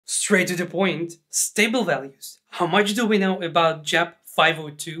Straight to the point, stable values. How much do we know about JEP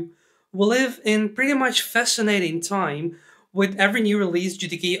 502? We live in pretty much fascinating time. With every new release,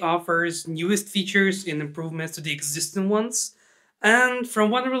 JDK offers newest features and improvements to the existing ones. And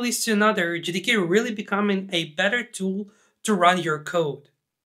from one release to another, JDK really becoming a better tool to run your code.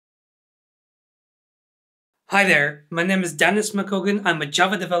 Hi there, my name is Dennis McCogan. I'm a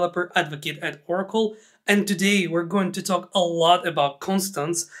Java developer advocate at Oracle, and today we're going to talk a lot about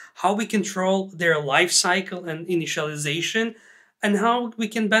constants, how we control their lifecycle and initialization, and how we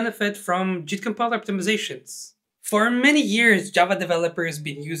can benefit from JIT compiler optimizations. For many years, Java developers have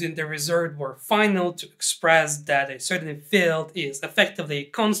been using the reserved word final to express that a certain field is effectively a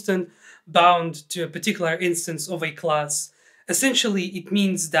constant bound to a particular instance of a class. Essentially, it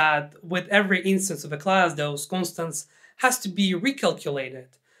means that with every instance of a class, those constants has to be recalculated.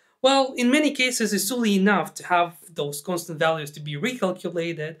 Well, in many cases, it's only enough to have those constant values to be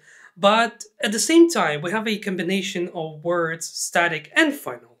recalculated, but at the same time, we have a combination of words, static and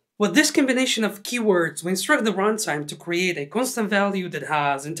final. With this combination of keywords, we instruct the runtime to create a constant value that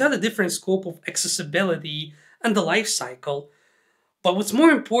has entirely different scope of accessibility and the life cycle. But what's more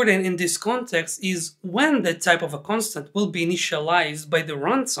important in this context is when that type of a constant will be initialized by the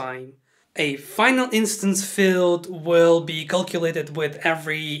runtime. A final instance field will be calculated with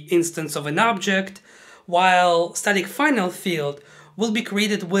every instance of an object, while static final field will be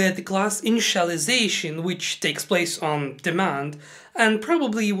created with class initialization, which takes place on demand, and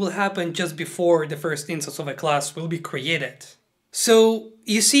probably will happen just before the first instance of a class will be created. So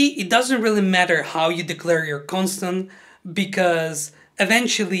you see, it doesn't really matter how you declare your constant, because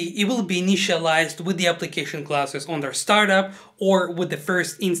eventually it will be initialized with the application classes on their startup or with the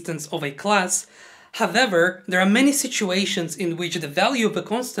first instance of a class. However, there are many situations in which the value of a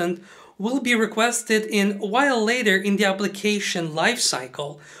constant will be requested in a while later in the application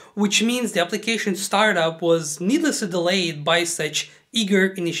lifecycle, which means the application startup was needlessly delayed by such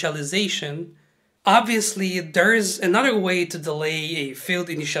eager initialization. Obviously, there is another way to delay a field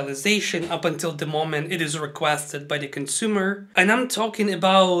initialization up until the moment it is requested by the consumer, and I'm talking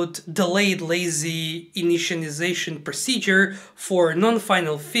about delayed lazy initialization procedure for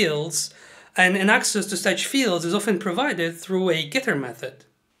non-final fields, and an access to such fields is often provided through a getter method.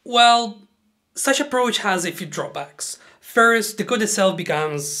 Well, such approach has a few drawbacks. First, the code itself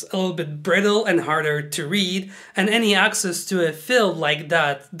becomes a little bit brittle and harder to read, and any access to a field like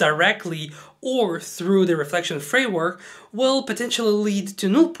that directly or through the reflection framework will potentially lead to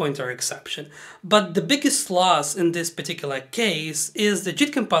null pointer exception. But the biggest loss in this particular case is the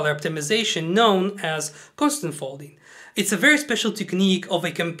JIT compiler optimization known as constant folding. It's a very special technique of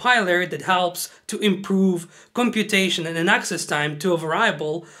a compiler that helps to improve computation and access time to a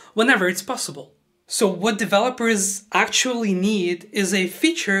variable whenever it's possible. So what developers actually need is a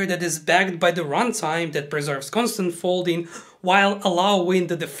feature that is backed by the runtime that preserves constant folding while allowing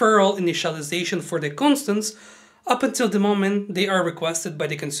the deferral initialization for the constants up until the moment they are requested by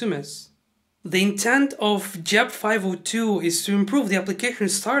the consumers. The intent of JEP 502 is to improve the application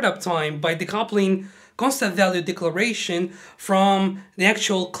startup time by decoupling constant value declaration from the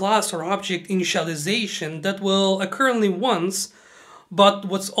actual class or object initialization that will occur only once. But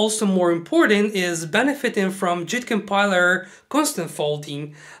what's also more important is benefiting from JIT compiler constant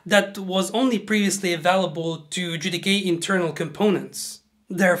folding that was only previously available to JDK internal components.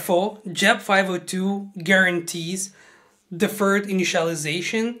 Therefore, JEP 502 guarantees deferred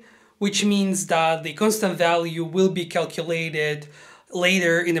initialization, which means that the constant value will be calculated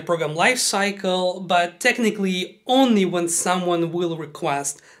later in the program lifecycle, but technically only when someone will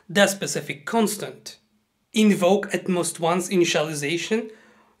request that specific constant. Invoke at most once initialization.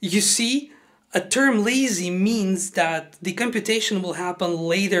 You see, a term lazy means that the computation will happen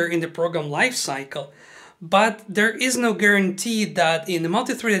later in the program lifecycle, but there is no guarantee that in a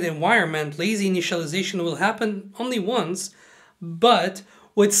multi-threaded environment lazy initialization will happen only once, but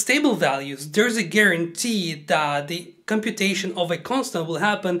with stable values there's a guarantee that the computation of a constant will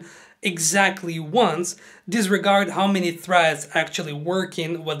happen exactly once, disregard how many threads are actually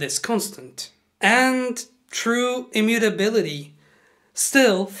working with this constant. And true immutability.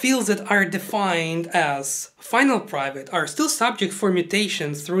 Still, fields that are defined as final private are still subject for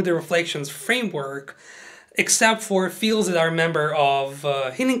mutation through the reflections framework, except for fields that are member of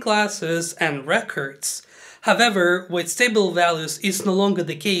hidden classes and records. However, with stable values, it's no longer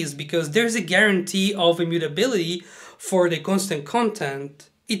the case because there's a guarantee of immutability for the constant content.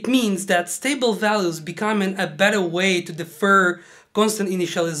 It means that stable values becoming a better way to defer constant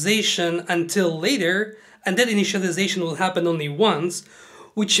initialization until later, and that initialization will happen only once,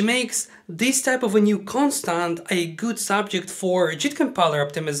 which makes this type of a new constant a good subject for JIT compiler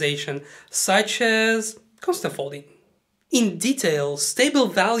optimization, such as constant folding. In detail, stable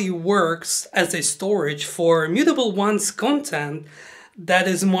value works as a storage for mutable one's content that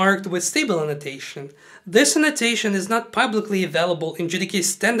is marked with stable annotation. This annotation is not publicly available in JDK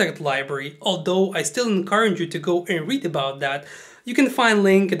standard library, although I still encourage you to go and read about that. You can find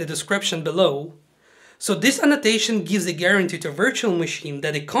link in the description below. So this annotation gives a guarantee to a virtual machine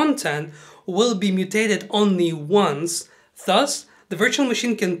that the content will be mutated only once. Thus, the virtual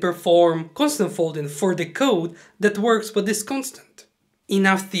machine can perform constant folding for the code that works with this constant.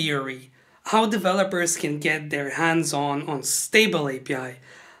 Enough theory. How developers can get their hands on stable API.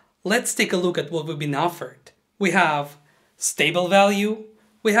 Let's take a look at what we've been offered. We have stable value,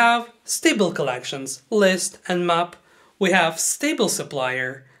 we have stable collections, list and map, we have stable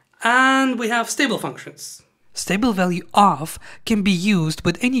supplier, and we have stable functions. Stable value of can be used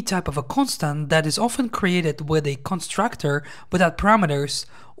with any type of a constant that is often created with a constructor without parameters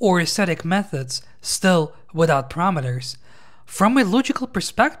or static methods still without parameters. From a logical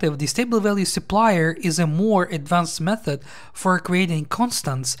perspective, the stable value supplier is a more advanced method for creating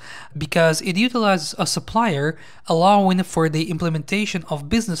constants because it utilizes a supplier, allowing for the implementation of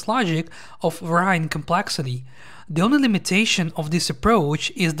business logic of varying complexity. The only limitation of this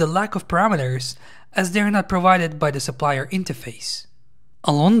approach is the lack of parameters, as they are not provided by the supplier interface.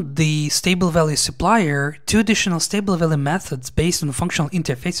 Along the stable value supplier, two additional stable value methods based on functional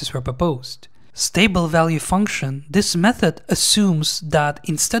interfaces were proposed. Stable value function. This method assumes that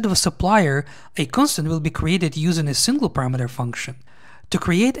instead of a supplier, a constant will be created using a single parameter function. To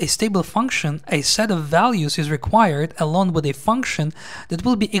create a stable function, a set of values is required along with a function that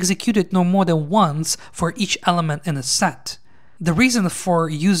will be executed no more than once for each element in a set. The reason for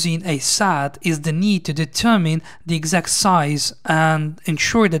using a set is the need to determine the exact size and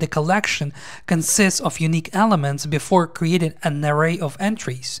ensure that a collection consists of unique elements before creating an array of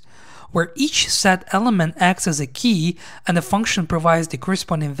entries, where each set element acts as a key and the function provides the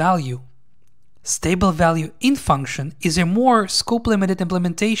corresponding value. Stable value int function is a more scope-limited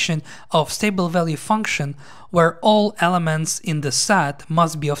implementation of stable value function where all elements in the set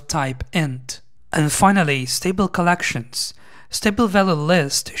must be of type int. And finally, stable collections. Stable value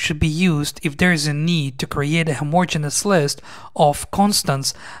list should be used if there is a need to create a homogeneous list of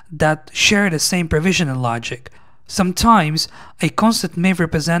constants that share the same provisioning logic. Sometimes a constant may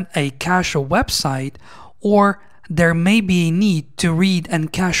represent a cache or website, or there may be a need to read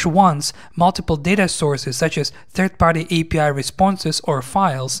and cache once multiple data sources such as third-party API responses or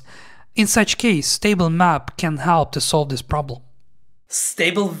files. In such case, stable map can help to solve this problem.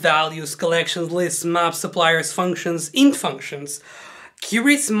 Stable values, collections, lists, maps, suppliers, functions, int functions.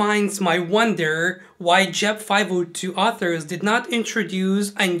 Curious minds might wonder why JEP 502 authors did not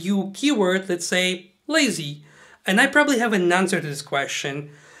introduce a new keyword, let's say lazy. And I probably have an answer to this question.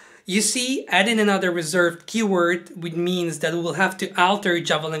 You see, adding another reserved keyword which means that we will have to alter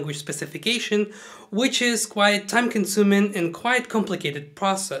Java language specification, which is quite time-consuming and quite complicated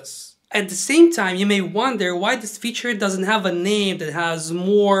process. At the same time, you may wonder why this feature doesn't have a name that has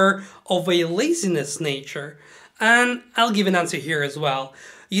more of a laziness nature. And I'll give an answer here as well.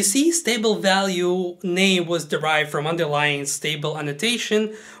 You see, stable value name was derived from underlying stable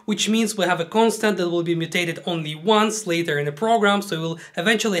annotation, which means we have a constant that will be mutated only once later in the program, so we'll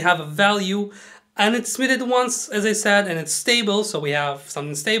eventually have a value, and it's muted once, as I said, and it's stable, so we have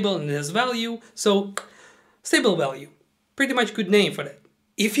something stable and it has value, so stable value. Pretty much good name for that.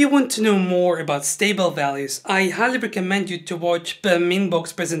 If you want to know more about stable values, I highly recommend you to watch the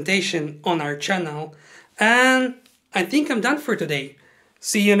Minbox presentation on our channel, and I think I'm done for today.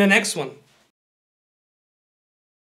 See you in the next one.